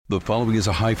The following is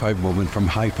a high five moment from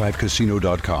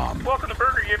highfivecasino.com. Welcome to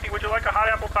Burger Yippee. Would you like a hot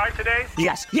apple pie today?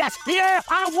 Yes, yeah,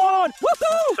 I won!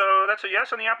 Woohoo! So that's a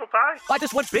yes on the apple pie? I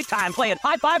just went big time playing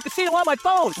High Five Casino on my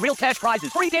phone. Real cash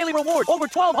prizes, free daily rewards, over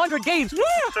 1,200 games. Yeah!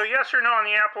 So yes or no on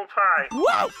the apple pie?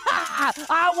 Whoa!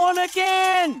 I won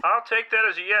again! I'll take that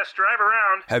as a yes. Drive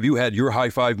around. Have you had your high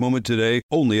five moment today?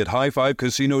 Only at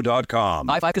highfivecasino.com.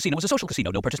 High Five Casino is a social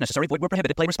casino. No purchase necessary. Void where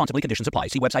prohibited. Play responsibly. Conditions apply.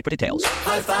 See website for details.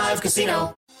 High Five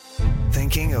Casino.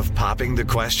 Thinking of popping the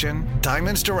question?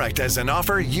 Diamonds Direct has an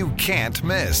offer you can't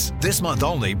miss. This month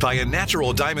only, buy a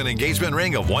natural diamond engagement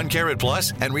ring of 1 carat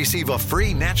plus and receive a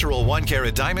free natural 1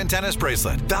 carat diamond tennis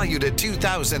bracelet valued at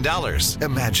 $2,000.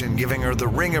 Imagine giving her the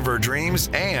ring of her dreams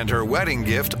and her wedding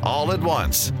gift all at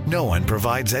once. No one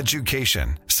provides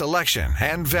education, selection,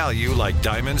 and value like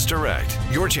Diamonds Direct.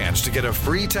 Your chance to get a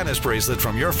free tennis bracelet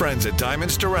from your friends at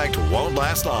Diamonds Direct won't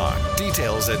last long.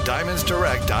 Details at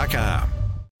diamondsdirect.com.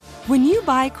 When you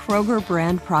buy Kroger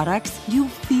brand products, you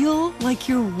feel like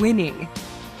you're winning.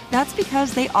 That's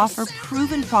because they offer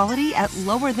proven quality at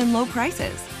lower than low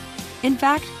prices. In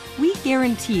fact, we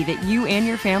guarantee that you and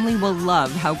your family will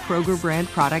love how Kroger brand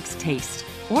products taste,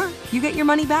 or you get your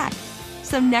money back.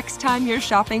 So next time you're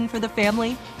shopping for the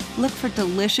family, look for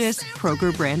delicious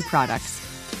Kroger brand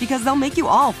products, because they'll make you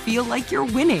all feel like you're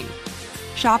winning.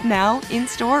 Shop now,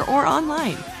 in-store, or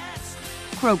online.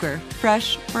 Kroger,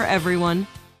 fresh for everyone.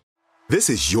 This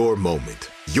is your moment,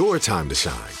 your time to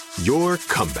shine, your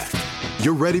comeback.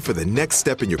 You're ready for the next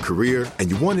step in your career, and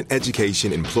you want an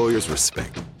education employers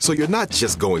respect. So you're not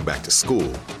just going back to school,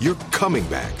 you're coming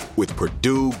back with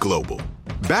Purdue Global.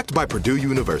 Backed by Purdue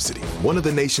University, one of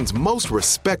the nation's most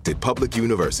respected public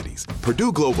universities,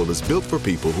 Purdue Global is built for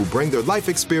people who bring their life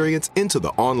experience into the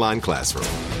online classroom.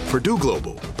 Purdue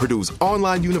Global, Purdue's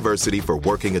online university for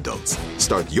working adults.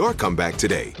 Start your comeback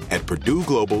today at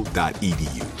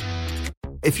purdueglobal.edu.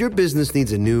 If your business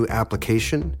needs a new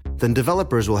application, then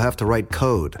developers will have to write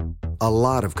code, a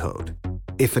lot of code.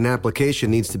 If an application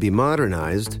needs to be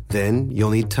modernized, then you'll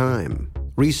need time,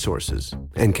 resources,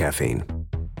 and caffeine.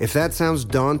 If that sounds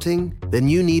daunting, then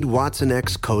you need Watson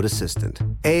X Code Assistant,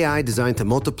 AI designed to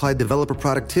multiply developer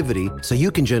productivity so you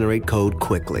can generate code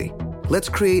quickly. Let's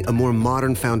create a more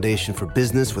modern foundation for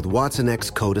business with Watson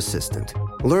X Code Assistant.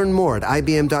 Learn more at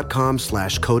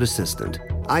ibm.com/code assistant.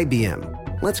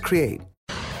 IBM. Let's create.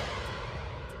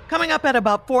 Coming up at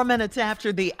about 4 minutes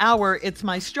after the hour, it's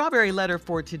my strawberry letter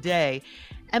for today.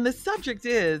 And the subject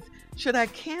is, should I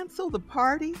cancel the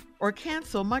party or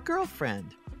cancel my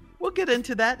girlfriend? We'll get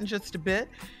into that in just a bit.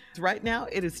 Right now,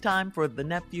 it is time for the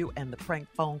nephew and the prank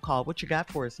phone call. What you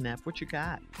got for us, Neff? What you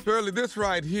got? Shirley, this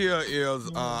right here is,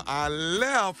 I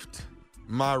left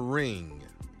my ring.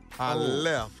 I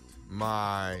left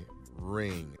my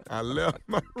ring.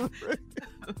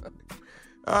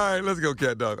 All right, let's go,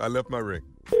 cat dog. I left my ring.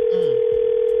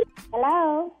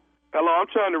 Hello? Hello, I'm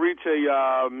trying to reach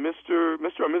a Mr.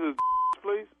 or Mrs.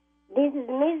 please. This is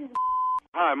Mrs.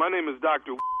 Hi, my name is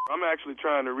Dr. I'm actually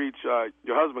trying to reach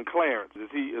your husband, Clarence.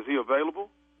 Is he available?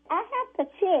 I have to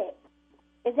check.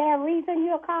 Is there a reason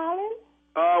you're calling?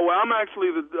 Well, I'm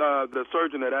actually the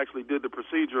surgeon that actually did the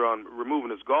procedure on removing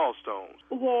his gallstones.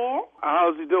 Yes.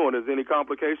 How's he doing? Is there any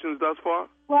complications thus far?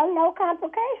 Well, no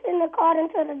complications according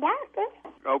to the doctor.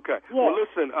 Okay. Yes. Well,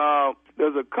 listen,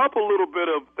 there's a couple little bit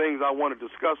of things I want to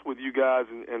discuss with you guys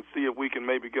and see if we can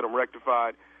maybe get them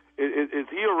rectified. Is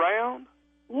he around?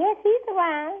 Yes, he's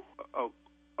around. Oh.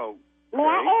 May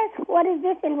I ask what is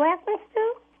this in reference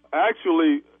to?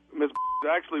 Actually, Miss,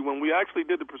 when we actually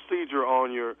did the procedure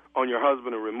on your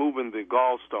husband and removing the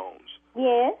gallstones,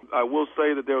 yes, I will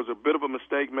say that there was a bit of a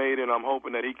mistake made, and I'm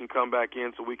hoping that he can come back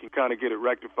in so we can kind of get it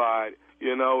rectified.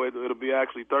 You know, it'll be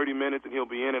actually 30 minutes, and he'll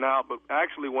be in and out. But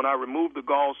actually, when I removed the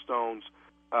gallstones,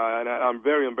 and I'm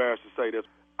very embarrassed to say this,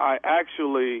 I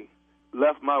actually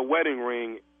left my wedding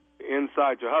ring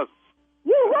inside your husband's.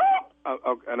 You what?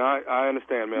 And I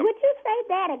understand, ma'am. Would you say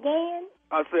that again?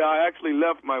 I say I actually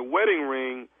left my wedding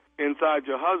ring inside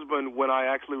your husband when I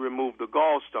actually removed the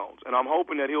gallstones. And I'm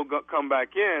hoping that he'll come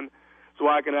back in so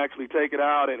I can actually take it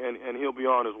out and he'll be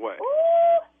on his way.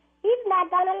 Ooh, he's not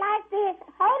going to like this.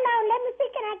 Hold on, let me see,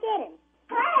 can I get him?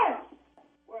 Clarence!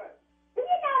 What? Do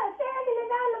you know the surgeon is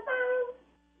on the phone?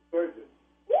 Surgeon?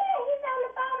 Yeah, he's on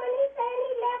the phone and he's saying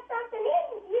he left something in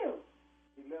you.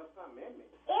 He left something in me?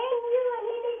 In you, and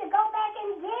he needs to go back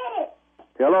and get it.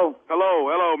 Hello,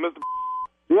 Mr.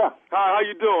 Yeah. Hi, how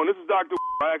you doing? This is Dr.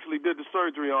 I actually did the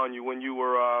surgery on you when you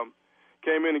were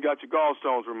came in and got your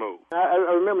gallstones removed.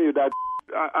 I remember you, Dr.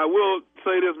 I will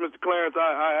say this, Mr. Clarence.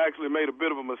 I actually made a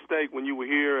bit of a mistake when you were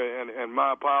here, and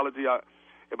my apology.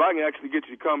 If I can actually get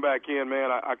you to come back in,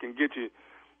 man, I can get you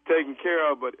taken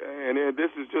care of. But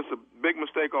this is just a big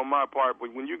mistake on my part.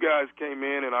 But when you guys came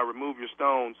in and I removed your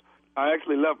stones, I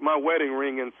actually left my wedding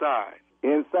ring inside.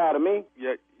 Inside of me?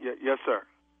 Yes, sir.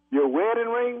 Your wedding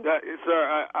ring?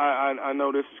 Sir, I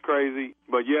know this is crazy,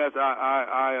 but yes,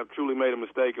 I have truly made a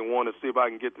mistake and want to see if I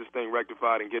can get this thing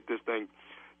rectified and get this thing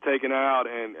taken out.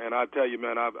 And I tell you,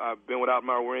 man, I've been without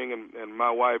my ring, and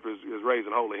my wife is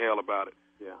raising holy hell about it.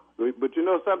 Yeah. But you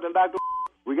know something, Dr.?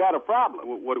 We got a problem.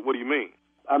 What do you mean?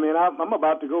 I mean, I'm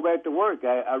about to go back to work.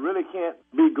 I really can't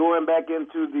be going back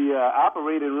into the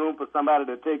operating room for somebody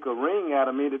to take a ring out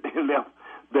of me that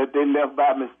they left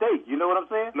by mistake. You know what I'm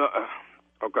saying? No.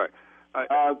 Okay.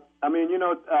 I mean, you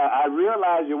know, I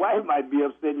realize your wife might be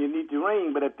upset and you need your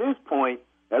ring, but at this point,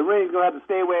 that ring's going to have to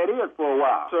stay where it is for a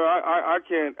while. Sir, I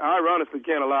honestly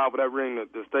can't allow for that ring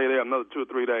to stay there another 2 or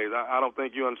 3 days. I don't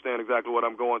think you understand exactly what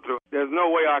I'm going through. There's no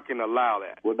way I can allow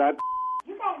that. Well, that...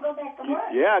 You got to go back to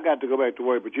work. Yeah, I got to go back to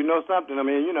work, but you know something? I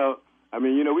mean,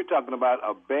 we're talking about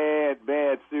a bad,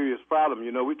 serious problem.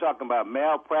 You know, we're talking about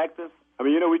malpractice. I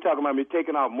mean, we're talking about me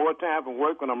taking off more time from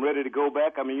work when I'm ready to go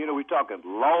back. I mean, we're talking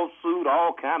lawsuit,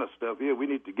 all kind of stuff here. We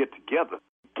need to get together.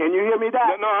 Can you hear me,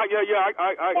 Doc? No, yeah.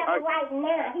 Right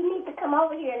now. He needs to come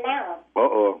over here now.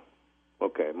 Uh-oh.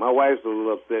 Okay, my wife's a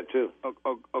little upset, too.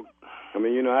 I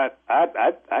mean,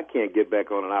 I can't get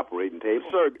back on an operating table.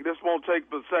 Sir, this won't take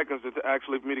but seconds for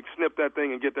me to snip that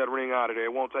thing and get that ring out of there.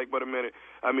 It won't take but a minute.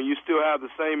 I mean, you still have the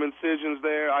same incisions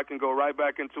there. I can go right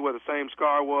back into where the same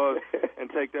scar was and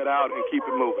take that out and keep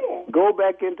it moving. Go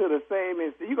back into the same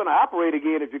incision. You're going to operate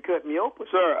again if you cut me open.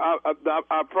 Sir,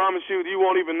 I promise you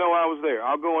won't even know I was there.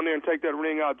 I'll go in there and take that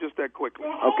ring out just that quickly.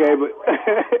 Okay, but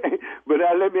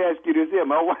let me ask you this here.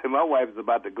 My wife is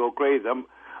about to go crazy. I'm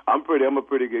a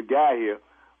pretty good guy here,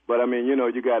 but I mean, you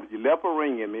left a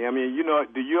ring in me. I mean,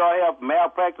 do you all have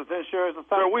malpractice insurance or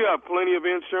something? Sir, we have plenty of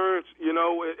insurance.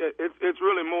 It's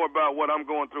really more about what I'm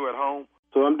going through at home.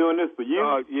 So I'm doing this for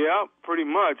you? Yeah, pretty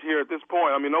much here at this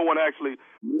point. I mean, no one actually...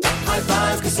 High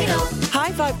Five Casino.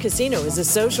 High Five Casino is a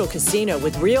social casino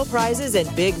with real prizes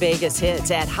and big Vegas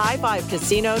hits at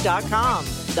highfivecasino.com.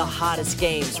 The hottest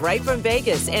games right from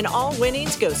Vegas, and all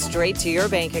winnings go straight to your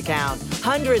bank account.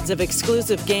 Hundreds of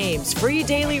exclusive games, free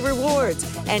daily rewards,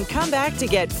 and come back to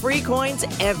get free coins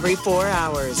every 4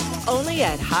 hours. Only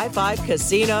at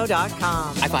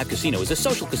highfivecasino.com. High Five Casino is a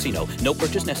social casino. No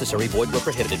purchase necessary. Void where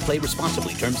prohibited. Play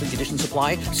responsibly. Terms and conditions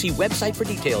apply. See website for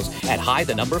details at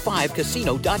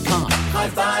high5casino.com. High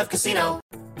Five Casino.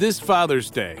 This Father's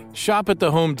Day, shop at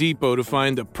the Home Depot to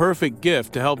find the perfect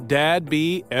gift to help Dad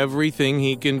be everything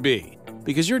he can be.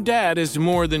 Because your dad is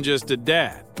more than just a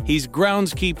dad. He's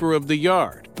groundskeeper of the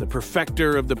yard, the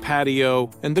perfecter of the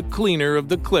patio, and the cleaner of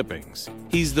the clippings.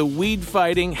 He's the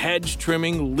weed-fighting,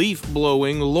 hedge-trimming,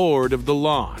 leaf-blowing lord of the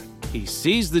lawn. He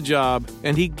sees the job,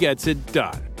 and he gets it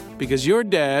done. Because your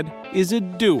dad is a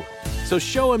doer. So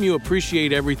show him you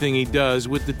appreciate everything he does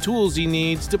with the tools he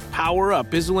needs to power up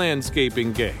his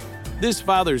landscaping game. This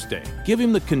Father's Day, give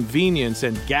him the convenience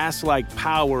and gas-like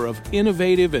power of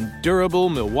innovative and durable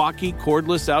Milwaukee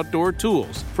cordless outdoor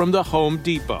tools from the Home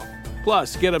Depot.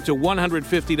 Plus, get up to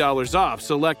 $150 off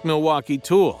select Milwaukee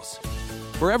tools.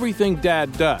 For everything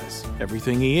Dad does,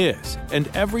 everything he is, and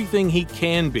everything he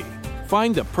can be,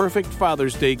 find the perfect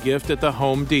Father's Day gift at the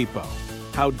Home Depot.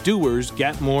 How doers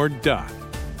get more done.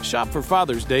 Shop for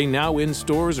Father's Day now in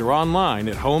stores or online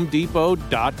at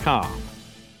homedepot.com.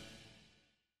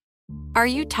 Are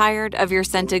you tired of your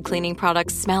scented cleaning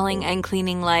products smelling and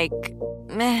cleaning like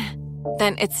meh?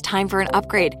 Then it's time for an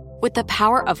upgrade with the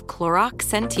power of Clorox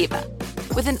Scentiva.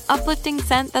 With an uplifting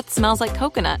scent that smells like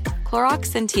coconut,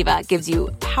 Clorox Scentiva gives you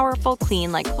powerful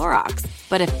clean like Clorox,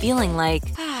 but a feeling like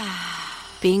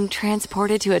being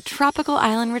transported to a tropical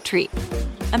island retreat.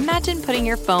 Imagine putting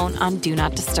your phone on Do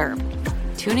Not Disturb,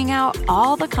 tuning out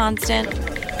all the constant,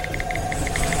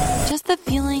 just the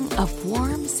feeling of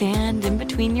warm sand in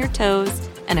between your toes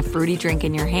and a fruity drink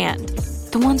in your hand.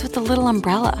 The ones with the little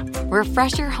umbrella.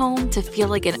 Refresh your home to feel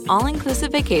like an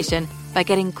all-inclusive vacation by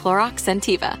getting Clorox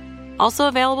Scentiva. Also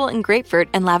available in grapefruit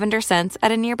and lavender scents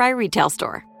at a nearby retail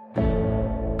store.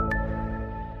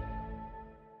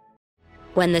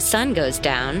 When the sun goes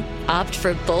down, opt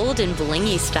for bold and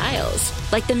blingy styles,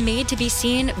 like the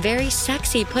made-to-be-seen, very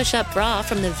sexy push-up bra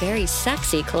from the Very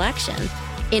Sexy collection.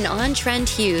 In on-trend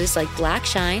hues like black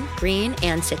shine, green,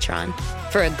 and citron.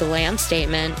 For a glam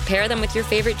statement, pair them with your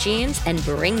favorite jeans and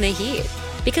bring the heat.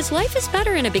 Because life is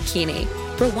better in a bikini.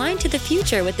 Rewind to the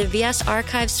future with the VS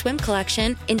Archives swim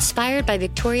collection inspired by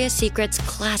Victoria's Secret's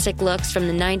classic looks from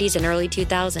the 90s and early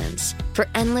 2000s. For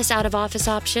endless out-of-office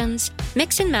options,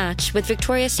 mix and match with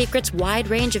Victoria's Secret's wide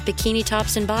range of bikini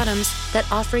tops and bottoms that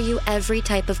offer you every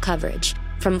type of coverage,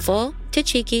 from full to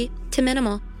cheeky to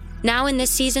minimal. Now in this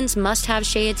season's must-have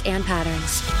shades and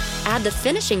patterns. Add the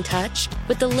finishing touch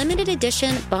with the limited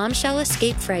edition Bombshell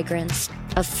Escape fragrance,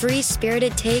 a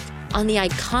free-spirited take on the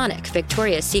iconic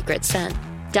Victoria's Secret scent.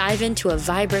 Dive into a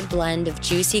vibrant blend of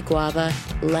juicy guava,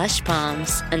 lush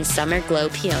palms, and summer glow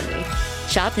peony.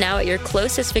 Shop now at your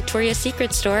closest Victoria's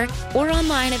Secret store or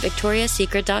online at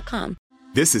victoriassecret.com.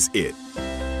 This is it.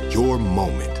 Your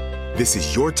moment. This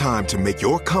is your time to make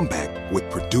your comeback with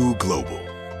Purdue Global.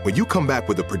 When you come back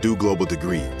with a Purdue Global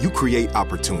degree, you create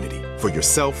opportunity for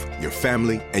yourself, your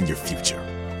family, and your future.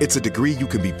 It's a degree you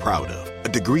can be proud of, a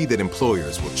degree that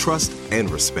employers will trust and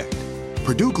respect.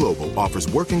 Purdue Global offers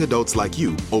working adults like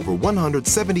you over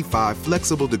 175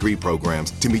 flexible degree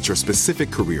programs to meet your specific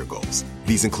career goals.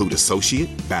 These include associate,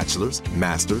 bachelor's,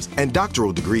 master's, and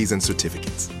doctoral degrees and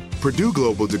certificates. Purdue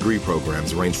Global degree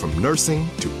programs range from nursing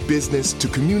to business to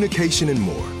communication and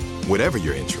more. Whatever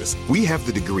your interest, we have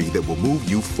the degree that will move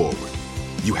you forward.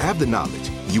 You have the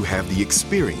knowledge, you have the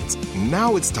experience.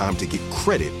 Now it's time to get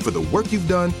credit for the work you've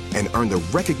done and earn the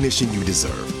recognition you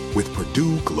deserve with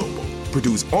Purdue Global,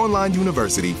 Purdue's online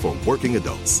university for working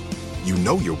adults. You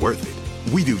know you're worth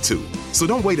it. We do too. So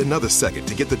don't wait another second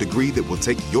to get the degree that will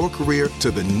take your career to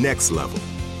the next level.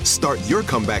 Start your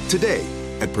comeback today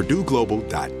at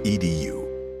purdueglobal.edu.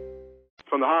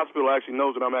 From the hospital actually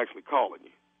knows that I'm actually calling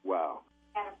you. Wow.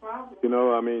 You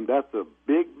know, I mean, that's a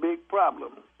big, big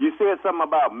problem. You said something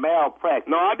about malpractice.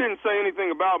 No, I didn't say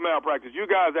anything about malpractice. You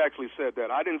guys actually said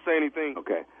that. I didn't say anything.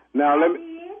 Okay. Now, let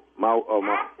me... I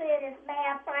said it's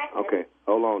malpractice. Okay.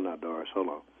 Hold on now, Doris. Hold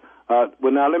on.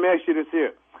 Well, now, let me ask you this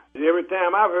here. Every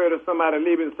time I've heard of somebody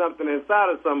leaving something inside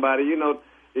of somebody, you know,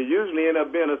 it usually ends up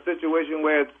being a situation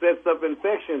where it sets up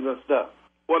infections and stuff.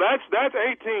 Well, that's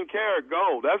 18 karat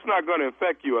gold. That's not going to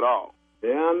infect you at all.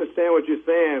 Yeah, I understand what you're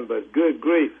saying, but good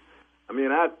grief. I mean,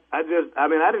 I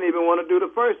didn't even want to do the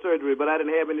first surgery, but I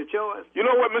didn't have any choice. You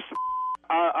know what, Mr.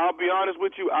 I'll be honest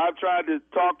with you. I've tried to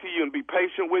talk to you and be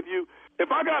patient with you. If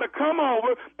I got to come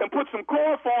over and put some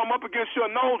chloroform up against your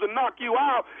nose and knock you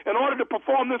out in order to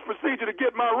perform this procedure to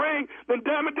get my ring, then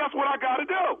damn it, that's what I got to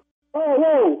do. Oh,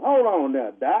 whoa, hold on there,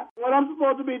 Doc. What I'm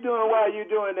supposed to be doing while you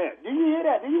doing that? Did you hear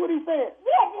that? Did you hear what he said?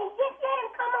 Yeah, just let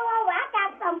him come on over. I got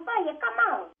something for you. Come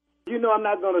on. You know I'm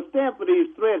not going to stand for these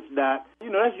threats, Doc. You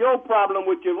know, that's your problem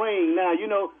with your ring. Now, you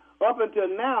know, up until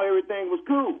now, everything was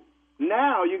cool.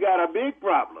 Now you got a big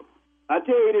problem. I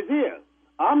tell you this here.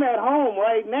 I'm at home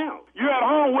right now. You're at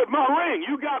home with my ring.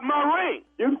 You got my ring.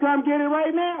 You can come get it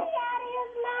right now.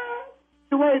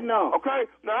 You waiting on? Okay.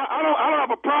 Now I don't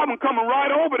have a problem coming right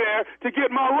over there to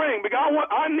get my ring because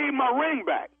I need my ring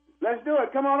back. Let's do it.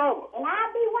 Come on over. And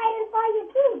I'll be waiting for you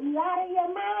too. You out of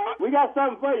your mind? We got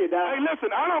something for you, Doc. Hey,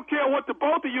 listen. I don't care what the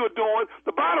both of you are doing.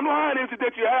 The bottom line is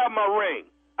that you have my ring.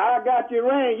 I got your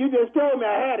ring. You just told me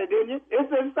I had it, didn't you?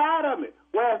 It's inside of me.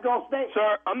 Where it's going to stay.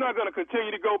 Sir, I'm not going to continue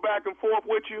to go back and forth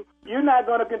with you. You're not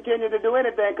going to continue to do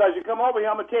anything because you come over here,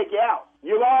 I'm going to take you out.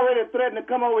 You've already threatened to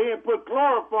come over here and put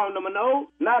chloroform to my nose,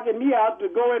 knocking me out to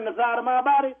go in the side of my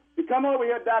body. You come over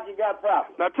here, Doc, you got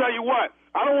problems. Now, tell you what,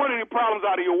 I don't want any problems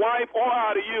out of your wife or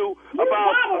out of you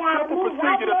about a simple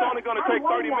procedure that's only going to take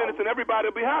 30 minutes and everybody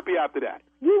will be happy after that.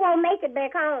 You won't make it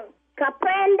back home.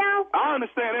 Comprendo? I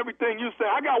understand everything you say.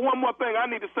 I got one more thing I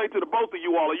need to say to the both of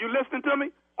you all. Are you listening to me?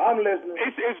 I'm listening.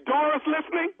 Is Doris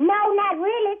listening? No, not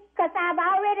really, because I've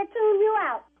already tuned you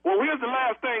out. Well, here's the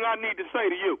last thing I need to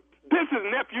say to you. This is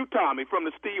Nephew Tommy from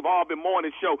the Steve Harvey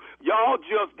Morning Show. Y'all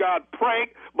just got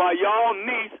pranked by y'all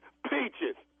niece,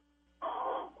 Peaches.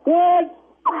 What?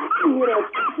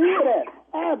 Hear that?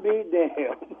 I'll be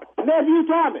damned. Nephew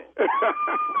Tommy.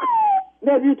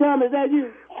 Nephew Tommy, is that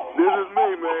you? This is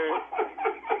me, man.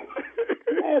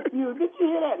 Nephew, did you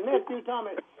hear that? Nephew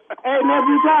Tommy. Hey,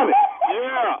 Nephew Tommy.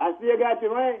 Yeah. I still got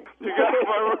your ring. You got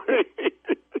my ring.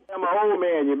 I'm an old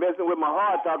man. You're messing with my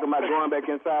heart talking about going back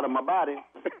inside of my body.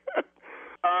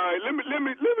 All right, let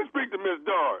me speak to Miss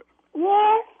Doris.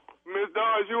 Yes? Miss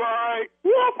Doris, you all right?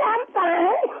 Yes, I'm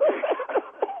fine.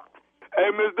 Hey,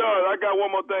 Miss Doris, I got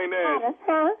one more thing to ask.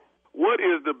 Huh? What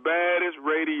is the baddest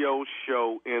radio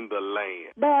show in the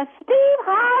land? The Steve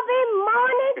Harvey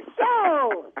Morning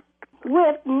Show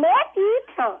with Nephew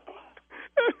Tommy.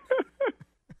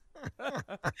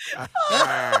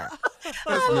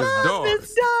 That's Miss Doris.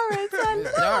 Miss Doris. I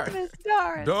love Miss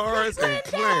Doris. Doris and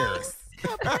Clarence.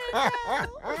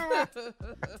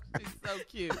 She's so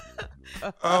cute.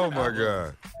 Oh, my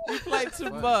God. You play too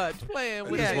much. Playing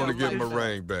with I just want to get my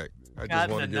ring back. I just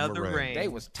want to get my ring. They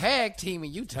was tag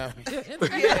teaming you, Tommy.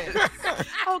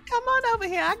 Oh, come on over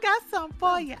here. I got something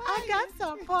for you.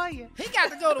 He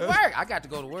got to go to work. I got to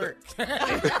go to work.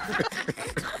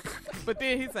 But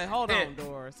then he said, hold on,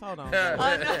 Doris. Hold on. Now,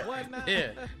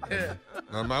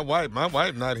 my wife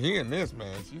not hearing this,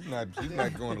 man. She's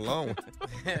not going along.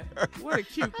 What a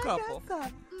cute couple.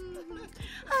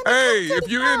 Hey, if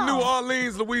you're in New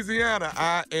Orleans, Louisiana,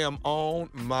 I am on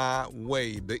my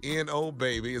way. The N.O.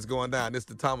 baby is going down. It's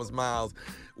the Thomas Miles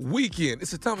weekend.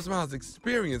 It's the Thomas Miles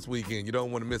Experience weekend. You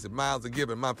don't want to miss it. Miles of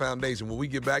Giving, my foundation. When we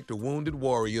get back to Wounded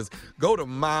Warriors, go to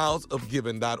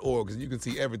milesofgiving.org because you can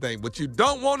see everything. But you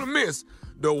don't want to miss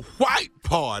the white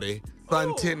party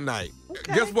Sunday night.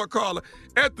 Okay. Guess what, Carla?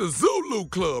 At the Zulu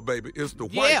Club, baby. It's the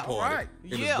white party. Right.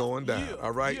 And it's going down.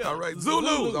 All right?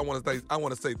 Zulus. I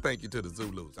want to say thank you to the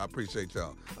Zulus. I appreciate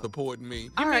y'all supporting me.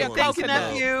 All right, thank you,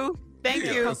 nephew. Thank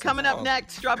you. Coming up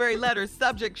next, Strawberry Letter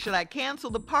subject, should I cancel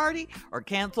the party or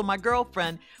cancel my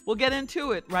girlfriend? We'll get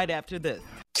into it right after this.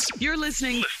 You're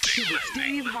listening to the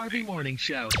Steve Harvey Morning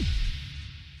Show.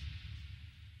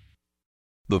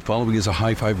 The following is a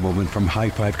high five moment from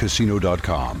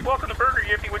highfivecasino.com. Welcome to Burger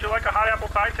Yippee. Would you like a hot apple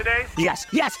pie today? Yes,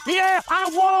 yeah, I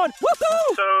won!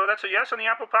 Woohoo! So that's a yes on the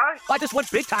apple pie? I just went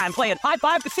big time playing High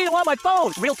Five Casino on my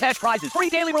phone. Real cash prizes, free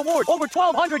daily rewards, over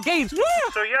 1,200 games. Yeah!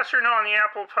 So yes or no on the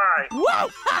apple pie? Whoa!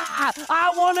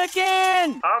 I won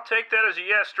again! I'll take that as a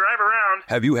yes. Drive around.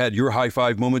 Have you had your high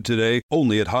five moment today?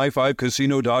 Only at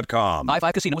highfivecasino.com. High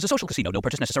Five Casino is a social casino. No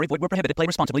purchase necessary. Void where prohibited. Play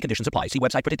responsibly. Conditions apply. See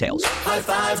website for details. High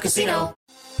Five Casino.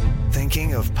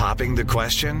 Thinking of popping the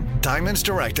question? Diamonds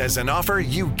Direct has an offer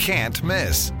you can't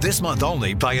miss. This month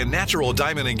only, buy a natural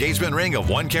diamond engagement ring of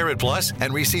 1 carat plus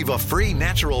and receive a free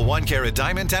natural 1 carat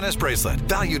diamond tennis bracelet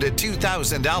valued at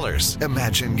 $2,000.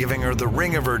 Imagine giving her the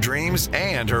ring of her dreams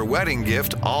and her wedding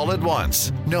gift all at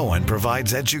once. No one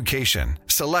provides education,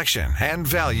 selection, and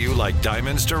value like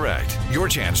Diamonds Direct. Your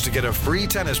chance to get a free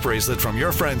tennis bracelet from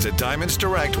your friends at Diamonds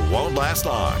Direct won't last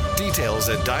long. Details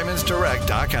at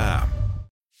diamondsdirect.com.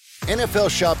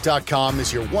 NFLShop.com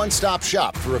is your one-stop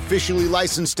shop for officially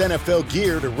licensed NFL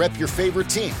gear to rep your favorite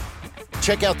team.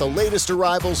 Check out the latest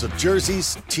arrivals of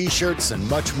jerseys, t-shirts, and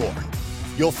much more.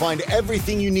 You'll find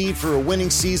everything you need for a winning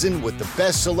season with the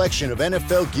best selection of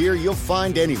NFL gear you'll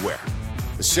find anywhere.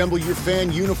 Assemble your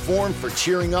fan uniform for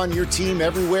cheering on your team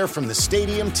everywhere from the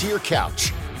stadium to your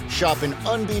couch. Shop an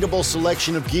unbeatable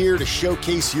selection of gear to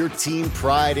showcase your team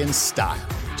pride and style.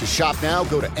 To shop now,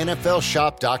 go to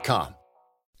NFLShop.com.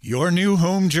 Your new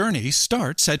home journey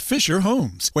starts at Fisher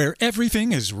Homes, where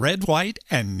everything is red, white,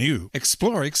 and new.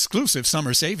 Explore exclusive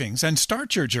summer savings and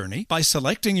start your journey by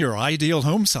selecting your ideal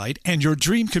home site and your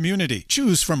dream community.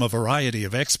 Choose from a variety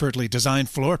of expertly designed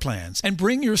floor plans and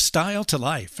bring your style to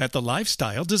life at the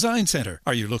Lifestyle Design Center.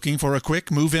 Are you looking for a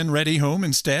quick move-in ready home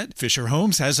instead? Fisher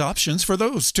Homes has options for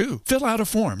those too. Fill out a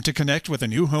form to connect with a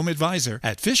new home advisor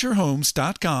at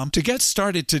FisherHomes.com to get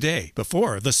started today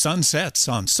before the sun sets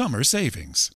on summer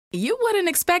savings. You wouldn't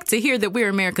expect to hear that we're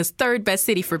America's third best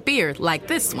city for beer like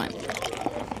this one.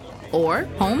 Or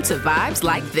home to vibes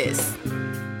like this.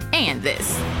 And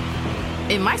this.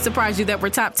 It might surprise you that we're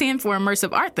top 10 for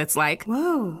immersive art that's like,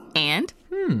 whoa. And,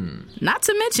 not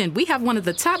to mention, we have one of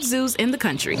the top zoos in the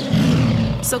country.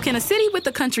 So can a city with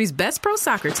the country's best pro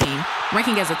soccer team,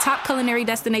 ranking as a top culinary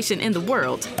destination in the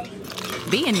world,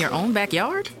 be in your own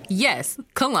backyard? Yes,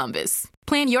 Columbus.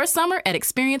 Plan your summer at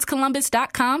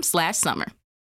experiencecolumbus.com/summer.